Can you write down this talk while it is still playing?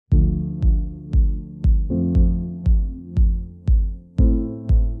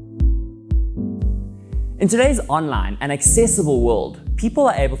In today's online and accessible world, people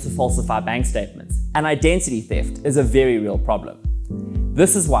are able to falsify bank statements, and identity theft is a very real problem.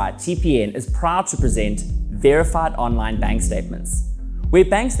 This is why TPN is proud to present verified online bank statements, where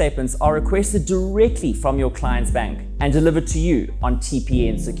bank statements are requested directly from your client's bank and delivered to you on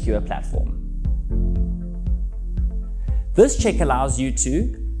TPN's secure platform. This check allows you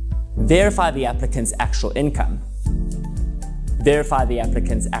to verify the applicant's actual income, verify the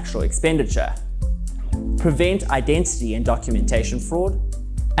applicant's actual expenditure, prevent identity and documentation fraud,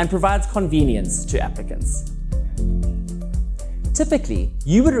 and provides convenience to applicants. Typically,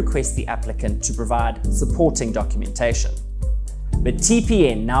 you would request the applicant to provide supporting documentation, but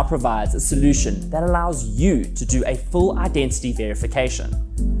TPN now provides a solution that allows you to do a full identity verification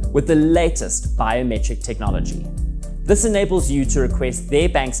with the latest biometric technology. This enables you to request their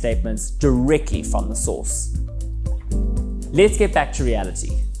bank statements directly from the source. Let's get back to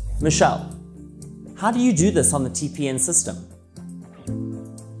reality. Michelle, how do you do this on the TPN system?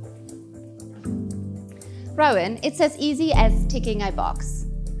 Rowan, it's as easy as ticking a box.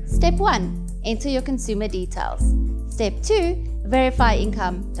 Step 1, enter your consumer details. Step 2, verify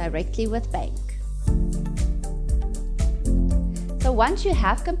income directly with bank. So once you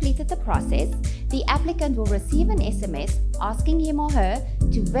have completed the process, the applicant will receive an SMS asking him or her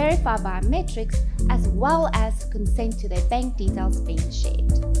to verify biometrics as well as consent to their bank details being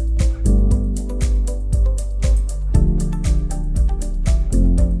shared.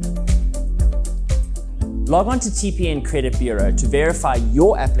 Log on to TPN Credit Bureau to verify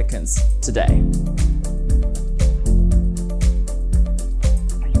your applicants today.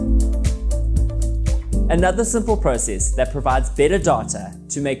 Another simple process that provides better data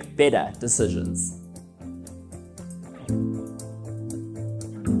to make better decisions.